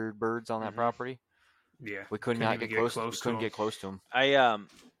 200 birds on that Mhm. property. Yeah, We could not even get close. We to couldn't them. get close to them.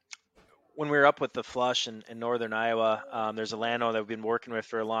 When we were up with the Flush in northern Iowa, there's a landowner that we've been working with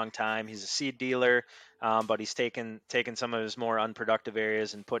for a long time. He's a seed dealer, but he's taken some of his more unproductive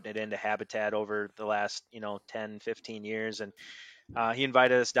areas and putting it into habitat over the last 10, 15 years. And he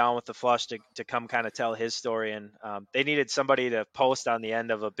invited us down with the Flush to come kind of tell his story. And they needed somebody to post on the end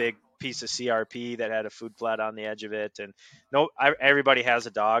of a big piece of CRP that had a food plot on the edge of it. And everybody has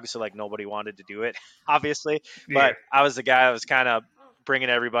a dog, so like nobody wanted to do it, obviously. But I was the guy that was kind of bringing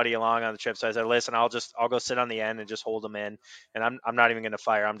everybody along on the trip. So I said, listen, I'll go sit on the end and just hold them in. And I'm not even going to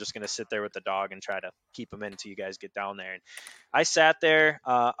fire. I'm just going to sit there with the dog and try to keep them in until you guys get down there. And I sat there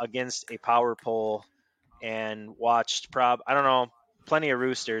against a power pole and watched I don't know, plenty of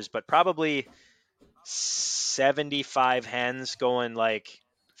roosters, but probably 75 hens going like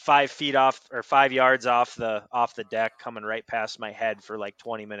 5 feet off or 5 yards off the deck, coming right past my head for like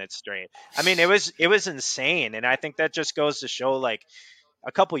 20 minutes straight. I mean, it was insane. And I think that just goes to show, like,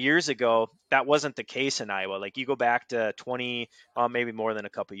 a couple years ago, that wasn't the case in Iowa. Like, you go back to maybe more than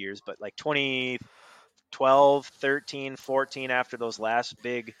a couple years, but like 2012, 13, 14, after those last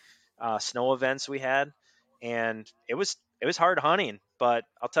big snow events we had. And it was hard hunting, but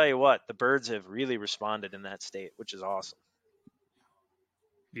I'll tell you what, the birds have really responded in that state, which is awesome.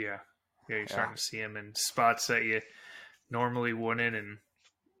 Yeah, you're starting to see them in spots that you normally wouldn't. And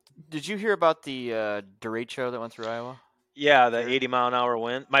did you hear about the derecho that went through Iowa? Yeah, the 80-mile-an-hour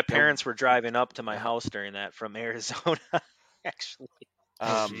wind. My parents were driving up to my house during that from Arizona, actually.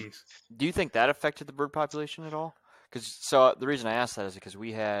 Do you think that affected the bird population at all? Because the reason I asked that is because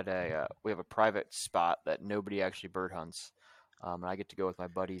we have a private spot that nobody actually bird hunts, and I get to go with my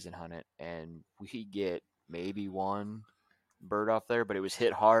buddies and hunt it, and we get maybe one bird off there, but it was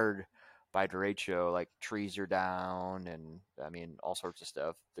hit hard by derecho. Like, trees are down, and I mean all sorts of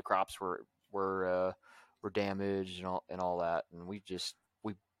stuff. The crops were damaged and all that, and we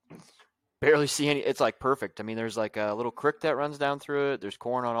barely see any. It's like perfect. I mean, there's like a little creek that runs down through it. There's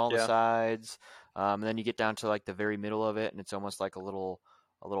corn on all the Yeah. sides, and then you get down to like the very middle of it, and it's almost like a little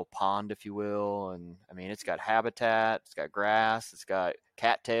pond, if you will. And I mean, it's got habitat, it's got grass, it's got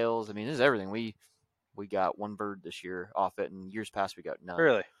cattails. I mean, this is everything. We got one bird this year off it, and years past we got none.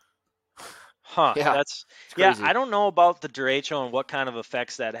 Really? Huh. Yeah, That's it's crazy. I don't know about the derecho and what kind of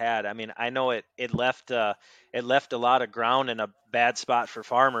effects that had. I mean, I know it left a lot of ground in a bad spot for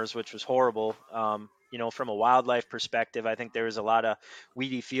farmers, which was horrible. From a wildlife perspective, I think there was a lot of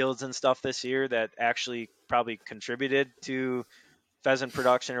weedy fields and stuff this year that actually probably contributed to pheasant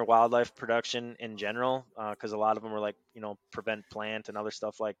production or wildlife production in general, because a lot of them were like, prevent plant and other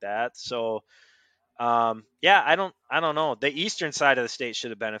stuff like that. So, I don't know. The eastern side of the state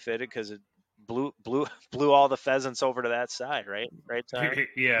should have benefited because it blew all the pheasants over to that side, right? Right, Tyler?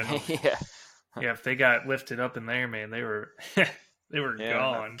 Yeah, Yeah. yeah. If they got lifted up in there, man, they were they were Yeah,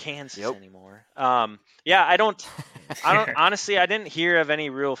 gone. not Kansas Yep. anymore. I don't honestly, I didn't hear of any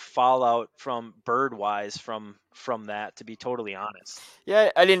real fallout from bird wise from that, to be totally honest. Yeah,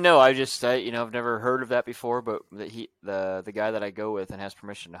 I didn't know. I've never heard of that before. But the guy that I go with and has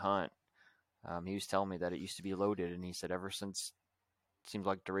permission to hunt, he was telling me that it used to be loaded, and he said ever since it seems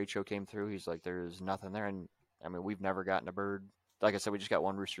like derecho came through, he's like there's nothing there. And I mean, we've never gotten a bird. Like I said, we just got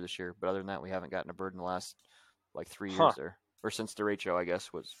one rooster this year, but other than that, we haven't gotten a bird in the last like 3 years Huh. there, or since derecho, I guess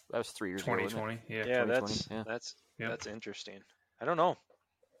that was 3 years ago. wasn't it? 2020. Yeah. Yeah, 2020, that's Yep. that's interesting. I don't know.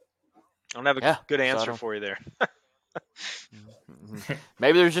 I don't have a Yeah, good so I answer don't- for you there. Mhm.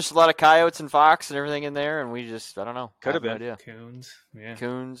 Maybe there's just a lot of coyotes and fox and everything in there, and we just I don't know. Could have no been. idea. Coons. Yeah.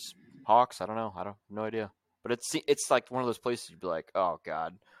 Coons, hawks. I don't know. No idea. But it's like one of those places you'd be like, oh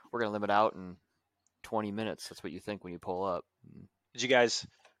god, we're gonna limit out in 20 minutes. That's what you think when you pull up. Did you guys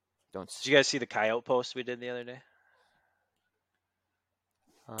Don't. see the coyote post we did the other day?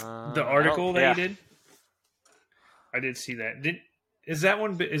 The article that yeah. you did, I did see that. Is that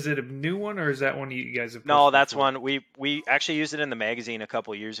one? Is it a new one or is that one you guys have? No, posted that's before? one we actually used it in the magazine a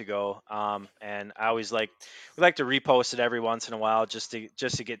couple years ago. And I always we like to repost it every once in a while just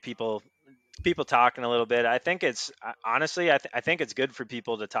to get people talking a little bit. I think it's honestly, I think it's good for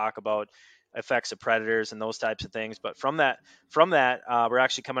people to talk about effects of predators and those types of things. But from that, we're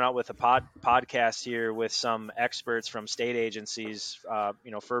actually coming out with a podcast here with some experts from state agencies,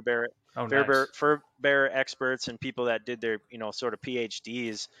 fur bear Oh, nice. fur bear experts and people that did their sort of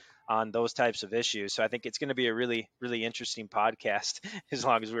PhDs on those types of issues. So I think it's going to be a really, really interesting podcast as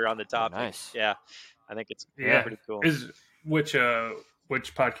long as we're on the topic. nice. Yeah, I think it's Yeah. pretty cool. Which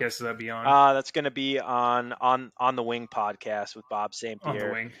podcast is that be on? That's going to be on the Wing podcast with Bob St. On the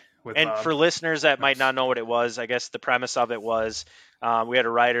Pierre. wing with And Bob. for listeners that might Nice. not know what it was, I guess the premise of it was we had a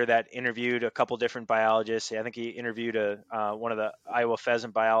writer that interviewed a couple different biologists. I think he interviewed one of the Iowa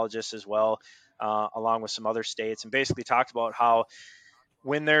pheasant biologists as well, along with some other states, and basically talked about how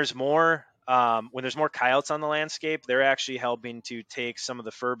when there's more coyotes on the landscape, they're actually helping to take some of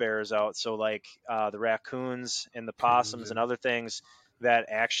the fur bearers out. So like the raccoons and the possums and other things that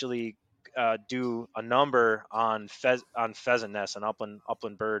actually do a number on pheasant nests and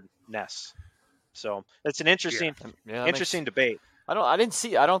upland bird nests. So it's an interesting Yeah, that interesting debate. I didn't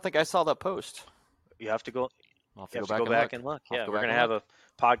see. I don't think I saw that post. You have to go. I'll have You to have go to back go and back and look. I'll Yeah, go we're back gonna and have a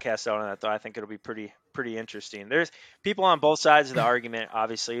podcast out on that though. I think it'll be pretty interesting. There's people on both sides of the argument,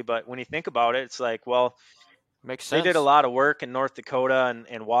 obviously, but when you think about it, it's like, well, Makes sense. they did a lot of work in North Dakota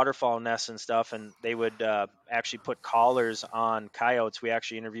and waterfowl nests and stuff, and they would actually put collars on coyotes. We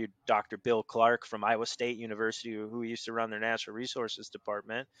actually interviewed Dr. Bill Clark from Iowa State University, who used to run their natural resources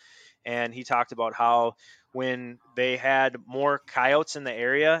department, and he talked about how when they had more coyotes in the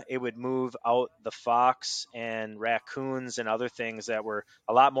area, it would move out the fox and raccoons and other things that were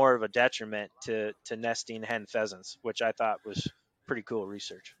a lot more of a detriment to nesting hen pheasants, which I thought was pretty cool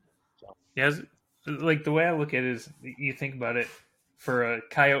research. So. Yeah, like the way I look at it is, you think about it, for a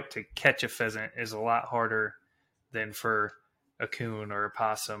coyote to catch a pheasant is a lot harder than for a coon or a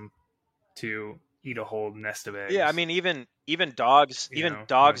possum to eat a whole nest of eggs. Yeah, I mean, even dogs,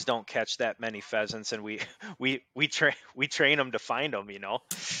 like- don't catch that many pheasants, and we train them to find them,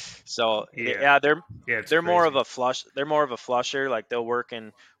 So Yeah. yeah, they're more of a flush. They're more of a flusher. Like they'll work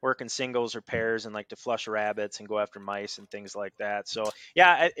in singles or pairs, and like to flush rabbits and go after mice and things like that. So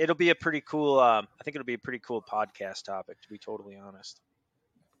yeah, it'll be a pretty cool. I think it'll be a pretty cool podcast topic, to be totally honest.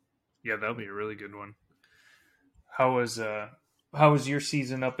 Yeah, that'll be a really good one. How was your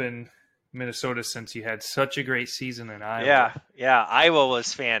season up in Minnesota since you had such a great season in Iowa? Yeah, Iowa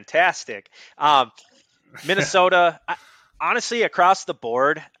was fantastic. Minnesota, Honestly, across the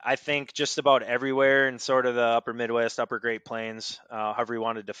board, I think just about everywhere in sort of the upper Midwest, upper Great Plains, however you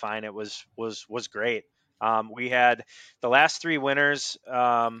want to define it, was great. We had the last three winters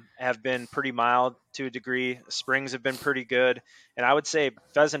have been pretty mild to a degree. Springs have been pretty good, and I would say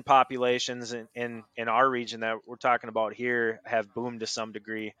pheasant populations in our region that we're talking about here have boomed to some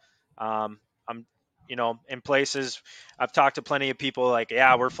degree. I'm in places I've talked to plenty of people like,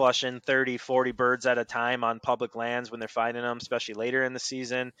 yeah, we're flushing 30, 40 birds at a time on public lands when they're finding them, especially later in the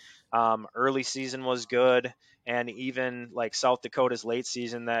season. Early season was good. And even like South Dakota's late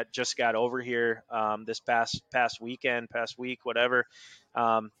season that just got over here this past week, whatever.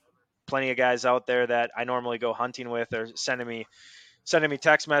 Um, Plenty of guys out there that I normally go hunting with are sending me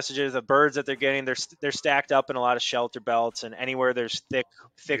text messages of birds that they're getting. They're stacked up in a lot of shelter belts, and anywhere there's thick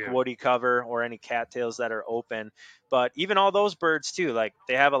Yeah. woody cover or any cattails that are open. But even all those birds too, like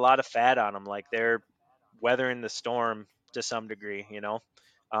they have a lot of fat on them. Like they're weathering the storm to some degree, you know.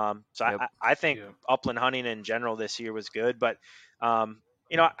 So Yep. I think Yeah. upland hunting in general this year was good, but um,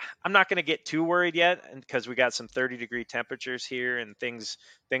 I'm not going to get too worried yet because we got some 30-degree temperatures here, and things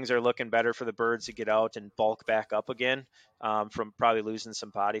are looking better for the birds to get out and bulk back up again from probably losing some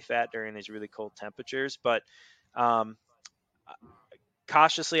body fat during these really cold temperatures. But um,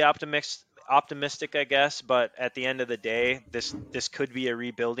 cautiously optimistic, I guess. But at the end of the day, this could be a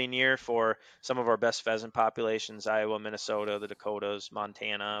rebuilding year for some of our best pheasant populations: Iowa, Minnesota, the Dakotas,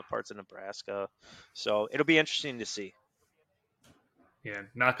 Montana, parts of Nebraska. So it'll be interesting to see. Yeah.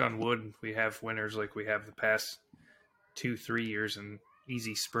 Knock on wood, we have winters like we have the past 2-3 years, and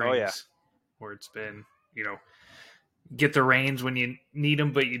easy Oh yeah, springs where it's been, get the rains when you need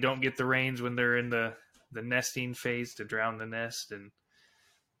them, but you don't get the rains when they're in the nesting phase to drown the nest, and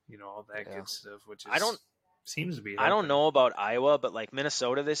all that Yeah. good stuff, which I don't is seems to be I don't helping. know about Iowa, but like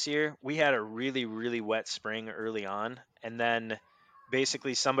Minnesota this year, we had a really, really wet spring early on. And then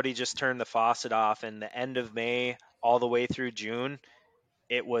basically somebody just turned the faucet off, and the end of May all the way through June,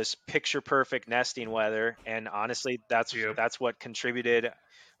 it was picture perfect nesting weather. And honestly, Yep. that's what contributed. A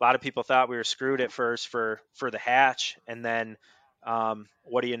lot of people thought we were screwed at first for the hatch. And then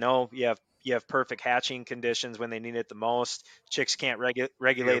what do you know? You have perfect hatching conditions when they need it the most. Chicks can't Yep.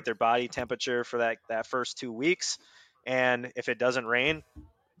 regulate their body temperature for that first 2 weeks, and if it doesn't rain,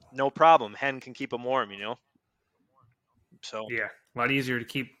 no problem. Hen can keep them warm, you know. So Yeah. A lot easier to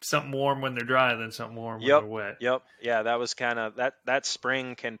keep something warm when they're dry than something warm when yep, they're wet. yep, yeah. That was kind of that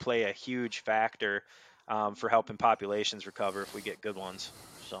spring can play a huge factor for helping populations recover if we get good ones.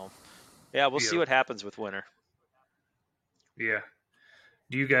 So yeah, we'll see Yep. what happens with winter. Yeah.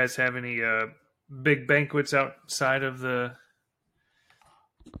 Do you guys have any big banquets outside of the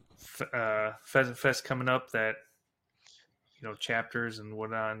Pheasant Fest coming up that chapters and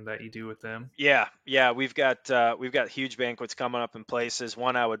whatnot that you do with them? Yeah, we've got huge banquets coming up in places.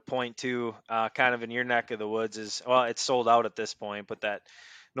 One I would point to, kind of in your neck of the woods, is, well, it's sold out at this point, but that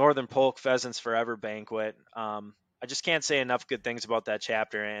Northern Polk Pheasants Forever banquet. I just can't say enough good things about that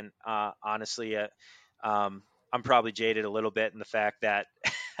chapter, and honestly, I'm probably jaded a little bit in the fact that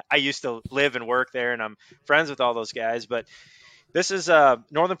I used to live and work there, and I'm friends with all those guys, but this is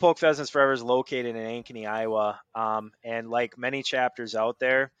Northern Polk Pheasants Forever is located in Ankeny, Iowa, and like many chapters out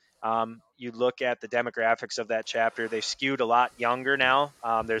there, you look at the demographics of that chapter, they skewed a lot younger now.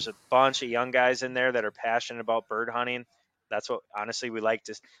 There's a bunch of young guys in there that are passionate about bird hunting. That's what honestly we like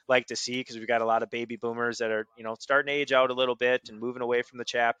to see, because we've got a lot of baby boomers that are starting to age out a little bit and moving away from the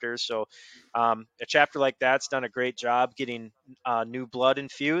chapters. So a chapter like that's done a great job getting new blood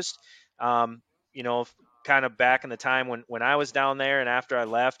infused. Um, you know, kind of back in the time when I was down there and after I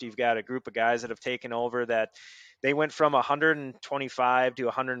left, you've got a group of guys that have taken over that they went from 125 to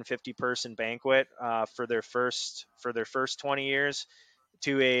 150 person banquet for their first 20 years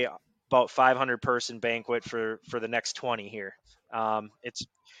to a about 500 person banquet for the next 20 here. It's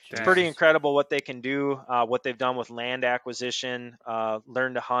Dang. pretty Jesus. incredible what they can do, what they've done with land acquisition,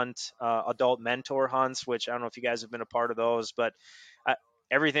 learn to hunt, adult mentor hunts, which I don't know if you guys have been a part of those, but uh,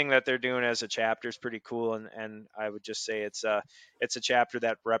 everything that they're doing as a chapter is pretty cool, and I would just say it's a chapter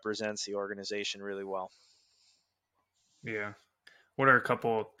that represents the organization really well. Yeah. What are a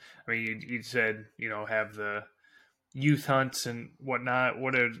couple? I mean, you said have the youth hunts and whatnot.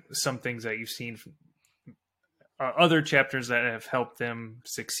 What are some things that you've seen from other chapters that have helped them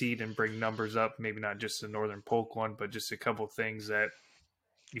succeed and bring numbers up? Maybe not just the Northern Polk one, but just a couple things that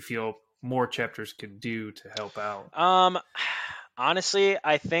you feel more chapters could do to help out. Um, Honestly,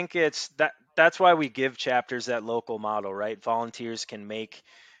 I think that's why we give chapters that local model, right? Volunteers can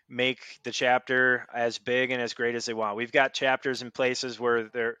make the chapter as big and as great as they want. We've got chapters in places where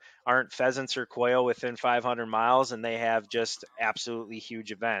there aren't pheasants or quail within 500 miles, and they have just absolutely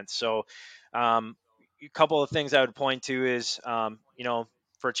huge events. So, a couple of things I would point to is,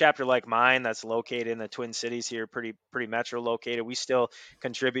 for a chapter like mine that's located in the Twin Cities here, pretty metro located, we still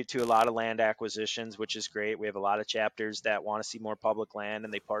contribute to a lot of land acquisitions, which is great. We have a lot of chapters that want to see more public land,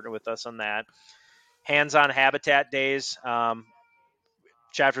 and they partner with us on that. Hands-on habitat days.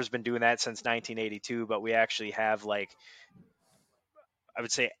 Chapter's been doing that since 1982, but we actually have, like, I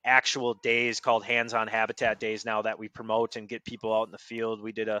would say, actual days called hands-on habitat days now that we promote and get people out in the field.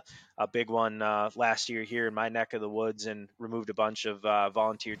 We did a big one last year here in my neck of the woods and removed a bunch of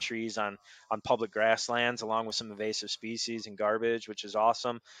volunteer trees on public grasslands, along with some invasive species and garbage, which is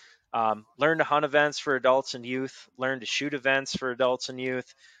awesome. Learn to hunt events for adults and youth. Learn to shoot events for adults and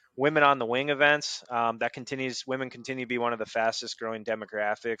youth. Women on the wing events, that continues. Women continue to be one of the fastest growing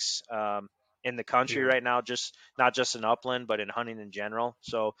demographics in the country Yeah. right now, just not just in upland, but in hunting in general.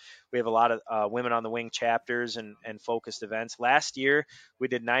 So we have a lot of women on the wing chapters and focused events. Last year, we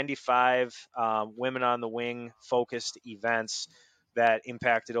did 95 women on the wing focused events that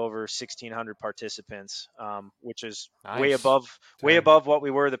impacted over 1,600 participants, which is way Nice. Dang. above what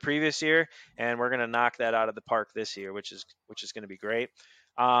we were the previous year, and we're going to knock that out of the park this year, which is going to be great.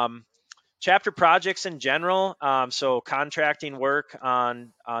 Chapter projects in general, so contracting work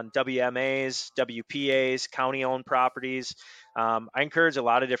on WMAs, WPAs, county-owned properties. I encourage a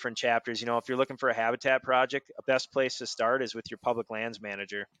lot of different chapters. If you're looking for a habitat project, a best place to start is with your public lands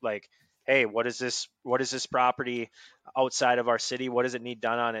manager. Like, hey, what is this property outside of our city? What does it need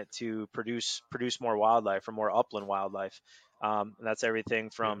done on it to produce more wildlife or more upland wildlife? And that's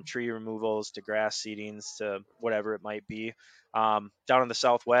everything from tree removals to grass seedings to whatever it might be. Down in the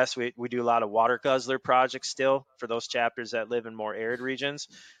Southwest, we do a lot of water guzzler projects still for those chapters that live in more arid regions,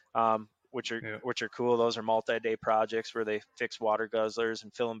 which are cool. Those are multi-day projects where they fix water guzzlers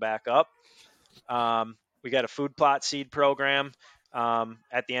and fill them back up. We got a food plot seed program.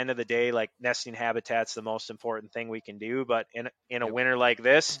 At the end of the day, like, nesting habitat's the most important thing we can do. But in a winter like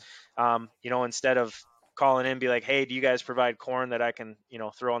this, instead of calling in and be like, hey, do you guys provide corn that I can,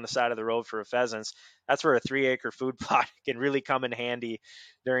 throw on the side of the road for pheasants? That's where a 3-acre food plot can really come in handy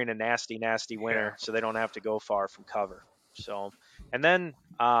during a nasty winter, so they don't have to go far from cover. So, and then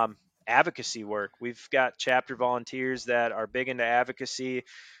advocacy work. We've got chapter volunteers that are big into advocacy.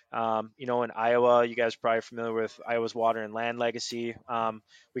 In Iowa, you guys are probably familiar with Iowa's Water and Land Legacy.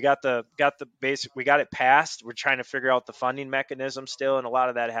 We got the basic, we got it passed. We're trying to figure out the funding mechanism still, and a lot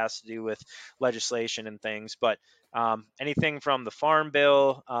of that has to do with legislation and things. But anything from the Farm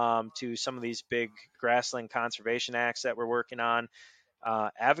Bill to some of these big grassland conservation acts that we're working on.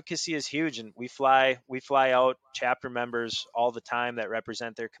 Advocacy is huge, and we fly out chapter members all the time that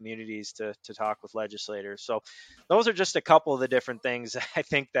represent their communities to talk with legislators. So those are just a couple of the different things I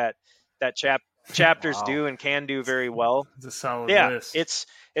think that chapters Wow. do and can do very well. It's a solid Yeah, list.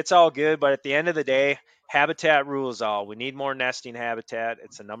 it's all good, but at the end of the day, habitat rules all. We need more nesting habitat.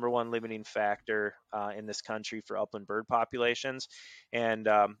 It's the number one limiting factor in this country for upland bird populations, and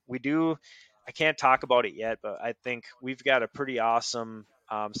we do. I can't talk about it yet, but I think we've got a pretty awesome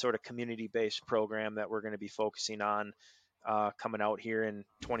sort of community-based program that we're going to be focusing on coming out here in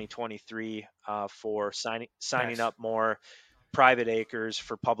 2023 for signing Nice. up more private acres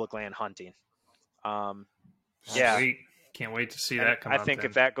for public land hunting. Yeah. Sweet. Can't wait to see And that come I out. think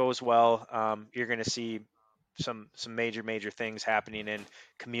then. if that goes well, you're going to see some major things happening in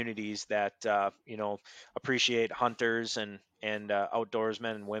communities that appreciate hunters and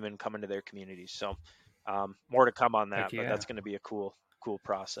outdoorsmen and women coming to their communities. So more to come on that, Heck yeah. but that's going to be a cool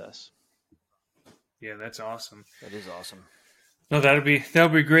process. Yeah, that's awesome. That is awesome. No, that'll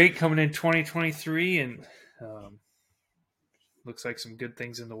be great coming in 2023, and looks like some good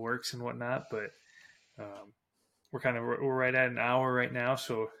things in the works and whatnot. But we're right at an hour right now,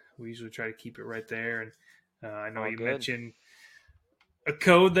 so we usually try to keep it right there. And I know All you good. mentioned a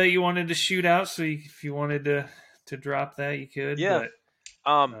code that you wanted to shoot out, so if you wanted to drop that, you could. Yeah.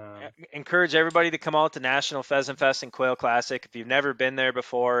 Encourage everybody to come out to National Pheasant Fest and Quail Classic. If you've never been there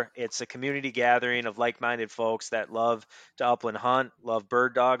before, it's a community gathering of like-minded folks that love to upland hunt, love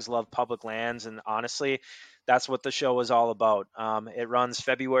bird dogs, love public lands, and honestly, that's what the show is all about. It runs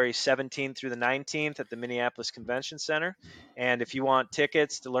February 17th through the 19th at the Minneapolis Convention Center. And if you want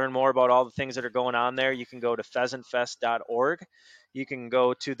tickets to learn more about all the things that are going on there, you can go to pheasantfest.org. You can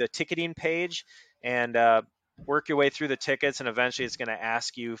go to the ticketing page and work your way through the tickets, and eventually it's going to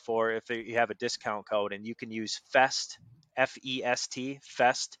ask you for if you have a discount code, and you can use FEST, FEST,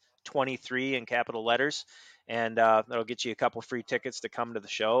 FEST 23 in capital letters, and that'll get you a couple free tickets to come to the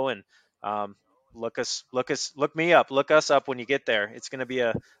show. And look me up, look us up when you get there. It's going to be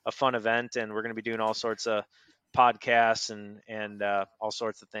a fun event, and we're going to be doing all sorts of podcasts and all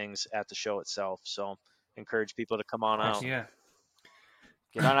sorts of things at the show itself. So encourage people to come on out. Yeah.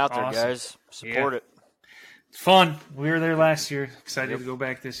 Get on out there, Awesome. guys. Support it. It's fun. We were there last year. Excited to go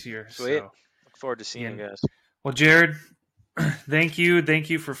back this year. Sweet. So. Look forward to seeing you guys. Well, Jared, thank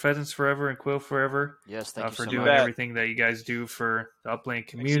you for Pheasants Forever and Quill Forever. Yes, thank you for so doing much. everything that you guys do for the upland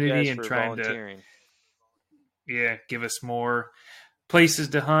community and trying to give us more places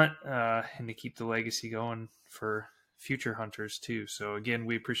to hunt and to keep the legacy going for future hunters too. So again,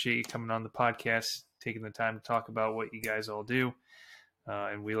 we appreciate you coming on the podcast, taking the time to talk about what you guys all do.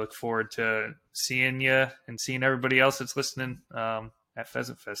 And we look forward to seeing you and seeing everybody else that's listening at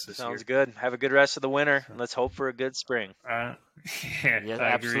Pheasant Fest this year. Sounds good. Have a good rest of the winter, and let's hope for a good spring. Yeah,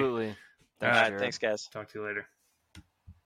 absolutely. All right, thanks, guys. Talk to you later.